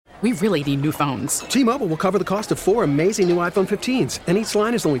We really need new phones. T-Mobile will cover the cost of 4 amazing new iPhone 15s, and each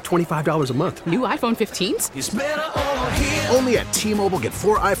line is only $25 a month. New iPhone 15s? It's better over here. Only at T-Mobile, get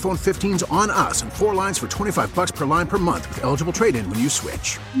 4 iPhone 15s on us and 4 lines for $25 per line per month with eligible trade-in when you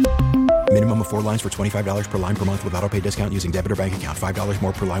switch. Minimum of 4 lines for $25 per line per month with autopay discount using debit or bank account. $5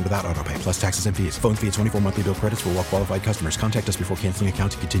 more per line without autopay, plus taxes and fees. Phone fee at 24 monthly bill credits for well-qualified customers. Contact us before canceling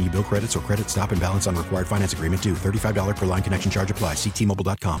account to continue bill credits or credit stop and balance on required finance agreement due. $35 per line connection charge applies. See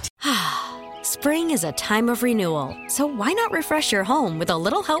T-Mobile.com. Spring is a time of renewal, so why not refresh your home with a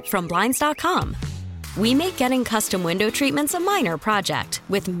little help from Blinds.com? We make getting custom window treatments a minor project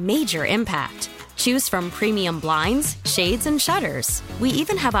with major impact. Choose from premium blinds, shades, and shutters. We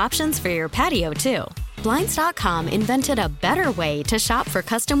even have options for your patio, too. Blinds.com invented a better way to shop for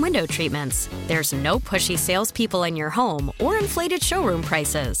custom window treatments. There's no pushy salespeople in your home or inflated showroom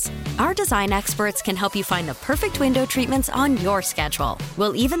prices. Our design experts can help you find the perfect window treatments on your schedule.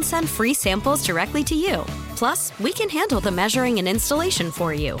 We'll even send free samples directly to you. Plus, we can handle the measuring and installation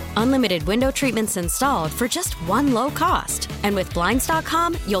for you. Unlimited window treatments installed for just one low cost. And with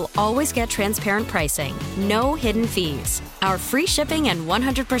Blinds.com, you'll always get transparent pricing. No hidden fees. Our free shipping and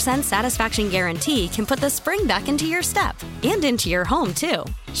 100% satisfaction guarantee can put the spring back into your step and into your home, too.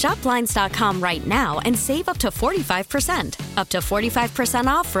 Shop Blinds.com right now and save up to 45%. Up to 45%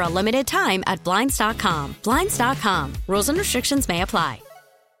 off for a limited time at Blinds.com. Blinds.com. Rules and restrictions may apply.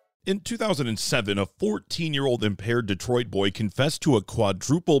 In 2007, a 14-year-old impaired Detroit boy confessed to a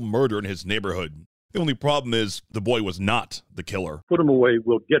quadruple murder in his neighborhood. The only problem is the boy was not the killer. Put him away.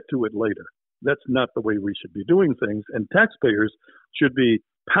 We'll get to it later. That's not the way we should be doing things, and taxpayers should be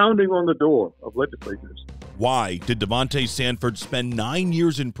pounding on the door of legislators. Why did Devontae Sanford spend 9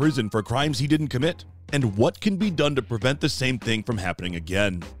 years in prison for crimes he didn't commit? And what can be done to prevent the same thing from happening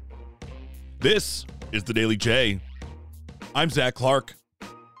again? This is the Daily J. I'm Zach Clark.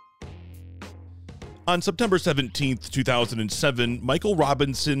 On September 17th, 2007, Michael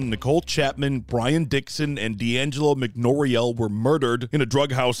Robinson, Nicole Chapman, Brian Dixon, and D'Angelo McNoriel were murdered in a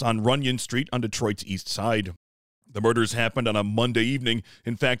drug house on Runyon Street on Detroit's east side. The murders happened on a Monday evening.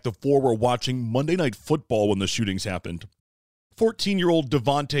 In fact, the four were watching Monday Night Football when the shootings happened. 14-year-old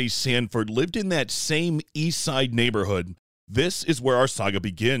Devontae Sanford lived in that same east side neighborhood. This is where our saga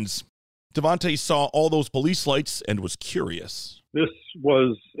begins. Devontae saw all those police lights and was curious. This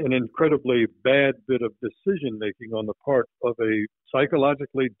was an incredibly bad bit of decision-making on the part of a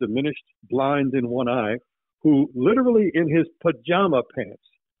psychologically diminished, blind in one eye, who literally in his pajama pants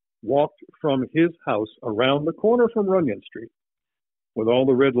walked from his house around the corner from Runyon Street with all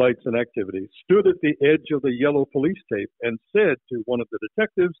the red lights and activity, stood at the edge of the yellow police tape and said to one of the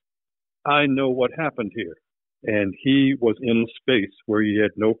detectives, "I know what happened here." And he was in a space where he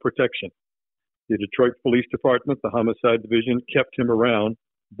had no protection. The Detroit Police Department, the Homicide Division, kept him around,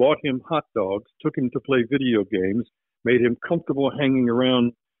 bought him hot dogs, took him to play video games, made him comfortable hanging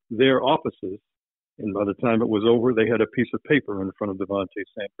around their offices. And by the time it was over, they had a piece of paper in front of Devontae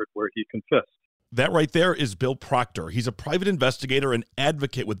Sanford where he confessed. That right there is Bill Proctor. He's a private investigator and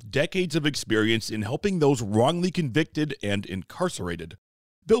advocate with decades of experience in helping those wrongly convicted and incarcerated.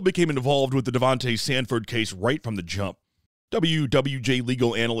 Bill became involved with the Devontae Sanford case right from the jump. WWJ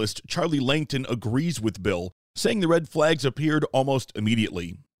legal analyst Charlie Langton agrees with Bill, saying the red flags appeared almost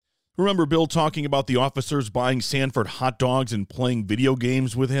immediately. Remember Bill talking about the officers buying Sanford hot dogs and playing video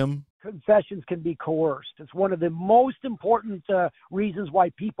games with him? Confessions can be coerced. It's one of the most important reasons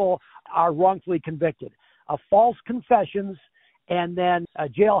why people are wrongfully convicted. False confessions and then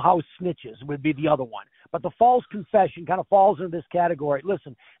jailhouse snitches would be the other one. But the false confession kind of falls into this category.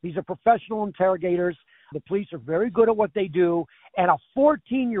 Listen, these are professional interrogators. The police are very good at what they do. And a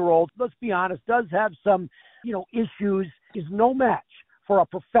 14-year-old, let's be honest, does have some, issues, is no match for a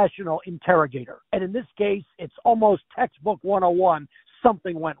professional interrogator. And in this case, it's almost textbook 101.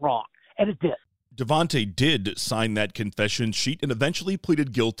 Something went wrong. And it did. Devontae did sign that confession sheet and eventually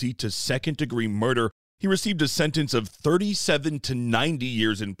pleaded guilty to second-degree murder. He received a sentence of 37 to 90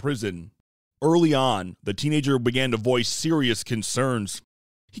 years in prison. Early on, the teenager began to voice serious concerns.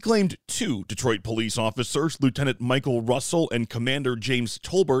 He claimed 2 Detroit police officers, Lieutenant Michael Russell and Commander James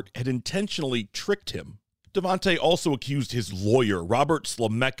Tolbert, had intentionally tricked him. Devontae also accused his lawyer, Robert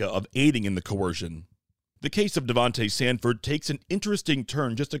Slamecka, of aiding in the coercion. The case of Devontae Sanford takes an interesting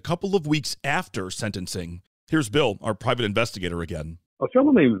turn just a couple of weeks after sentencing. Here's Bill, our private investigator again. A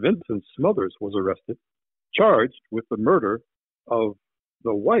fellow named Vincent Smothers was arrested, charged with the murder of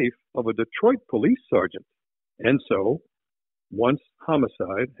the wife of a Detroit police sergeant. And so, once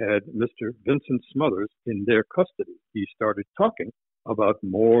homicide had Mr. Vincent Smothers in their custody, he started talking about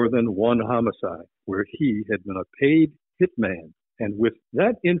more than one homicide where he had been a paid hitman And with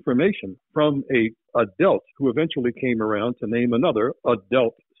that information from a adult who eventually came around to name another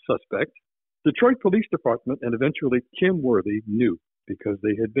adult suspect, Detroit Police Department and eventually Kim Worthy knew, because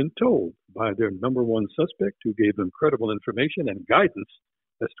they had been told by their number one suspect, who gave them credible information and guidance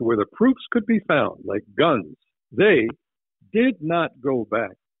as to where the proofs could be found, like guns. They did not go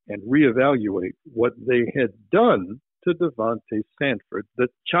back and reevaluate what they had done to Devontae Sanford, the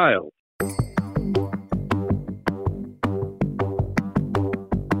child.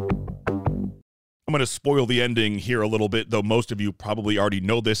 I'm going to spoil the ending here a little bit, though most of you probably already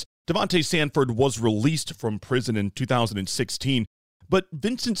know this. Devontae Sanford was released from prison in 2016, but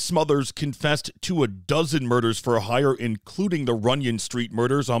Vincent Smothers confessed to a dozen murders for hire, including the Runyon Street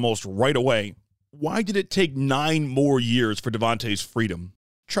murders, almost right away. Why did it take 9 more years for Devontae's freedom?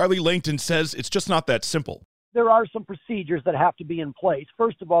 Charlie Langton says it's just not that simple. There are some procedures that have to be in place.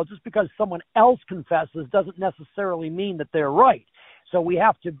 First of all, just because someone else confesses doesn't necessarily mean that they're right. So we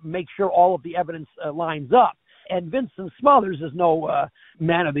have to make sure all of the evidence lines up. And Vincent Smothers is no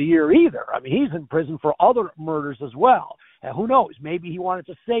man of the year either. I mean, he's in prison for other murders as well. Who knows? Maybe he wanted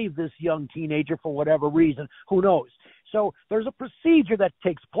to save this young teenager for whatever reason. Who knows? So there's a procedure that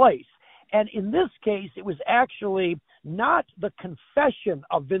takes place. And in this case, it was actually not the confession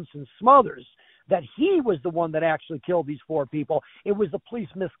of Vincent Smothers that he was the one that actually killed these 4 people. It was the police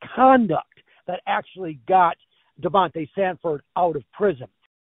misconduct that actually got Devontae Sanford out of prison.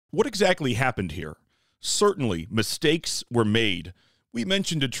 What exactly happened here? Certainly, mistakes were made. We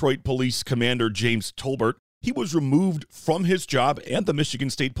mentioned Detroit Police Commander James Tolbert. He was removed from his job, and the Michigan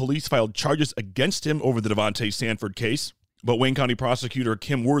State Police filed charges against him over the Devontae Sanford case. But Wayne County Prosecutor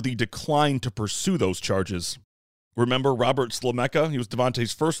Kim Worthy declined to pursue those charges. Remember Robert Slamecka? He was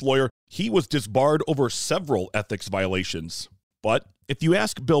Devontae's first lawyer. He was disbarred over several ethics violations. But if you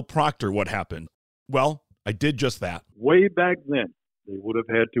ask Bill Proctor what happened, well, I did just that. Way back then, they would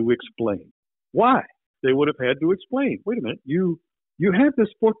have had to explain. Why? They would have had to explain. Wait a minute, you had this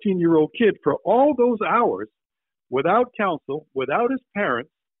 14-year-old kid for all those hours without counsel, without his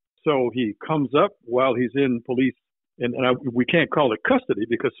parents. So he comes up while he's in police, and we can't call it custody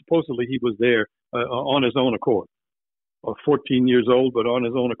because supposedly he was there on his own accord. 14 years old, but on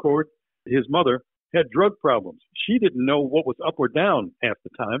his own accord. His mother had drug problems. She didn't know what was up or down half the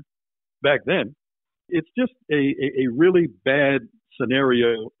time back then. It's just a really bad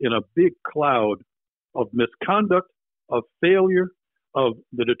scenario in a big cloud of misconduct, of failure of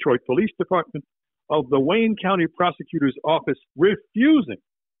the Detroit Police Department, of the Wayne County Prosecutor's Office refusing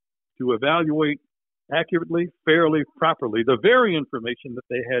to evaluate accurately, fairly, properly the very information that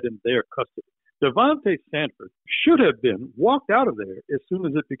they had in their custody. Devontae Sanford should have been walked out of there as soon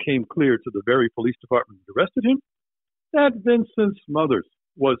as it became clear to the very police department that arrested him that Vincent Smothers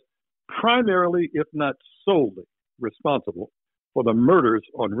was primarily, if not solely, responsible for the murders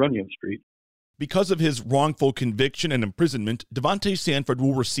on Runyon Street. Because of his wrongful conviction and imprisonment, Devontae Sanford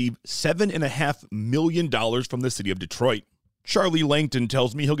will receive $7.5 million from the city of Detroit. Charlie Langton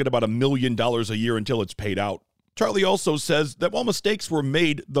tells me he'll get about $1 million a year until it's paid out. Charlie also says that while mistakes were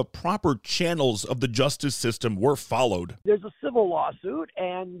made, the proper channels of the justice system were followed. There's a civil lawsuit,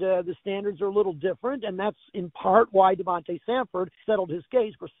 and the standards are a little different, and that's in part why Devontae Sanford settled his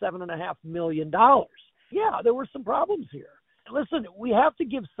case for $7.5 million. Yeah, there were some problems here. Listen, we have to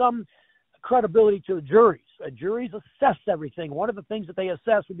give some credibility to the juries. Juries assess everything. One of the things that they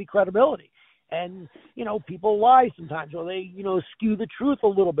assess would be credibility. And, people lie sometimes, or they, skew the truth a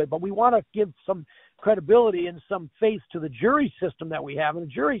little bit. But we want to give some credibility and some faith to the jury system that we have. And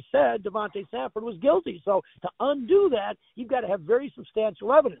the jury said Devontae Sanford was guilty. So to undo that, you've got to have very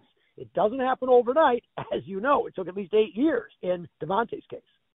substantial evidence. It doesn't happen overnight. As you know, it took at least 8 years in Devontae's case.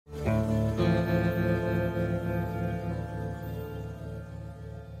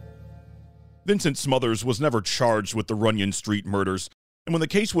 Vincent Smothers was never charged with the Runyon Street murders. And when the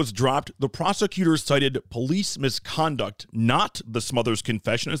case was dropped, the prosecutors cited police misconduct, not the Smothers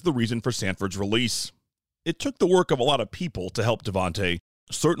confession, as the reason for Sanford's release. It took the work of a lot of people to help Devontae.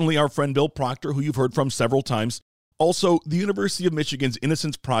 Certainly our friend Bill Proctor, who you've heard from several times. Also, the University of Michigan's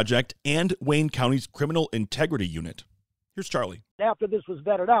Innocence Project and Wayne County's Criminal Integrity Unit. Here's Charlie. After this was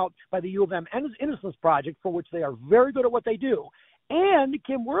vetted out by the U of M Innocence Project, for which they are very good at what they do, and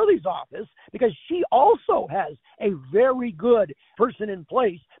Kim Worthy's office, because she also has a very good person in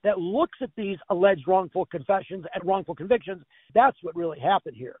place that looks at these alleged wrongful confessions and wrongful convictions. That's what really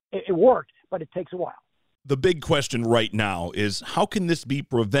happened here. It worked, but it takes a while. The big question right now is, how can this be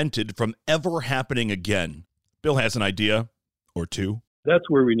prevented from ever happening again? Bill has an idea or two. That's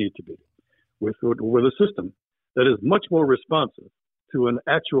where we need to be, with a system that is much more responsive to an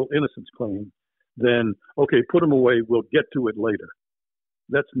actual innocence claim then, okay, put them away. We'll get to it later.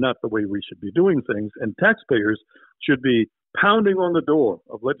 That's not the way we should be doing things. And taxpayers should be pounding on the door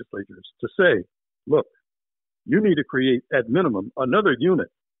of legislatures to say, look, you need to create at minimum another unit,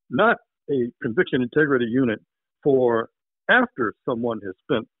 not a conviction integrity unit for after someone has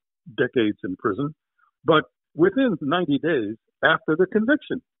spent decades in prison, but within 90 days after the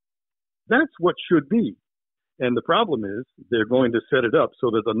conviction. That's what should be. And the problem is they're going to set it up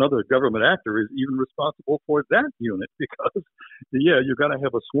so that another government actor is even responsible for that unit because, you got to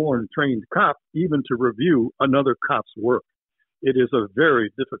have a sworn trained cop even to review another cop's work. It is a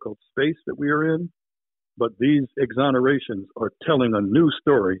very difficult space that we are in, but these exonerations are telling a new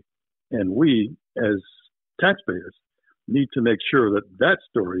story, and we, as taxpayers, need to make sure that that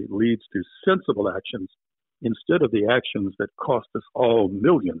story leads to sensible actions instead of the actions that cost us all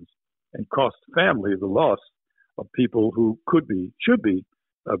millions and cost family the loss of people who should be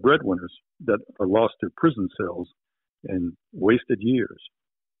breadwinners that are lost to prison cells and wasted years.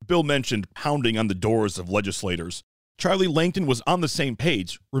 Bill mentioned pounding on the doors of legislators. Charlie Langton was on the same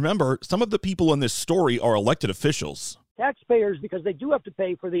page. Remember, some of the people in this story are elected officials. Taxpayers, because they do have to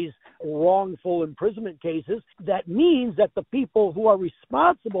pay for these wrongful imprisonment cases, that means that the people who are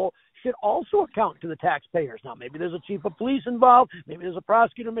responsible should also account to the taxpayers. Now, maybe there's a chief of police involved, maybe there's a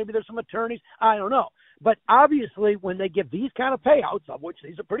prosecutor, maybe there's some attorneys, I don't know. But obviously, when they give these kind of payouts, of which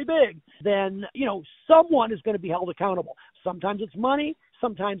these are pretty big, then, someone is going to be held accountable. Sometimes it's money,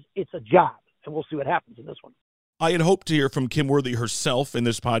 sometimes it's a job, and we'll see what happens in this one. I had hoped to hear from Kim Worthy herself in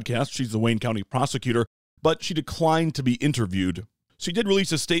this podcast. She's the Wayne County prosecutor, but she declined to be interviewed. She did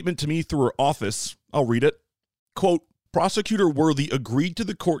release a statement to me through her office. I'll read it. Quote, Prosecutor Worthy agreed to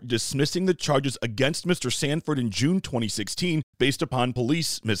the court dismissing the charges against Mr. Sanford in June 2016 based upon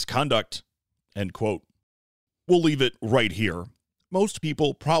police misconduct. End quote. We'll leave it right here. Most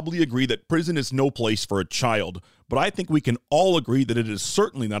people probably agree that prison is no place for a child, but I think we can all agree that it is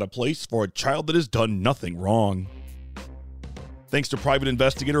certainly not a place for a child that has done nothing wrong. Thanks to private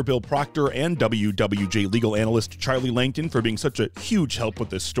investigator Bill Proctor and WWJ legal analyst Charlie Langton for being such a huge help with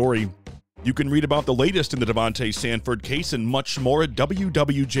this story. You can read about the latest in the Devontae Sanford case and much more at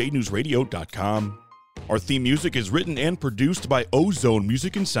wwjnewsradio.com. Our theme music is written and produced by Ozone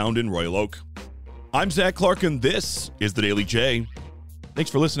Music and Sound in Royal Oak. I'm Zach Clark, and this is The Daily J.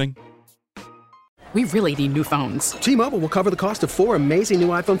 Thanks for listening. We really need new phones. T-Mobile will cover the cost of 4 amazing new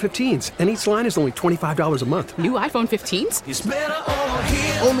iPhone 15s, and each line is only $25 a month. New iPhone 15s? It's better over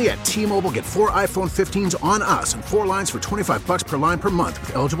here. Only at T-Mobile, get 4 iPhone 15s on us and 4 lines for $25 per line per month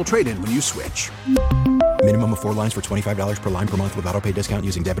with eligible trade-in when you switch. Minimum of 4 lines for $25 per line per month with autopay discount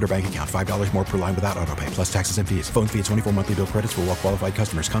using debit or bank account. $5 more per line without autopay, plus taxes and fees. Phone fee at 24 monthly bill credits for well-qualified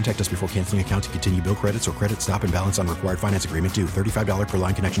customers. Contact us before canceling account to continue bill credits or credit stop and balance on required finance agreement due. $35 per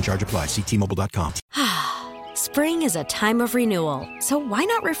line connection charge applies. See T-Mobile.com. Spring is a time of renewal, so why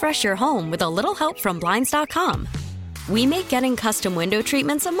not refresh your home with a little help from Blinds.com? We make getting custom window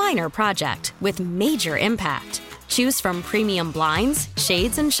treatments a minor project with major impact. Choose from premium blinds,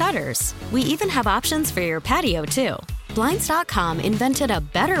 shades, and shutters. We even have options for your patio, too. Blinds.com invented a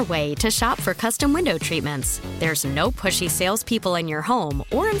better way to shop for custom window treatments. There's no pushy salespeople in your home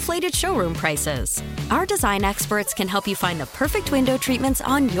or inflated showroom prices. Our design experts can help you find the perfect window treatments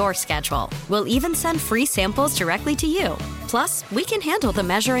on your schedule. We'll even send free samples directly to you. Plus, we can handle the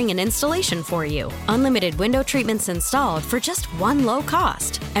measuring and installation for you. Unlimited window treatments installed for just one low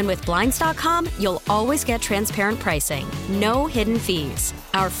cost. And with Blinds.com, you'll always get transparent pricing. No hidden fees.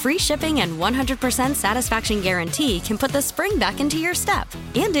 Our free shipping and 100% satisfaction guarantee can put the spring back into your step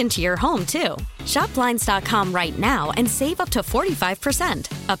and into your home, too. Shop Blinds.com right now and save up to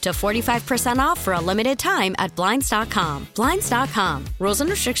 45%. Up to 45% off for a limited time at Blinds.com. Blinds.com. Rules and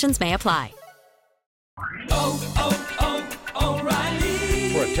restrictions may apply.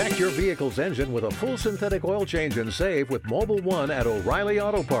 Protect your vehicle's engine with a full synthetic oil change and save with Mobil 1 at O'Reilly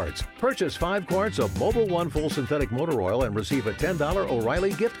Auto Parts. Purchase 5 quarts of Mobil 1 full synthetic motor oil and receive a $10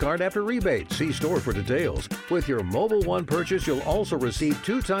 O'Reilly gift card after rebate. See store for details. With your Mobil 1 purchase, you'll also receive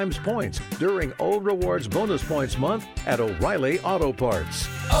 2 times points during O Rewards Bonus Points Month at O'Reilly Auto Parts.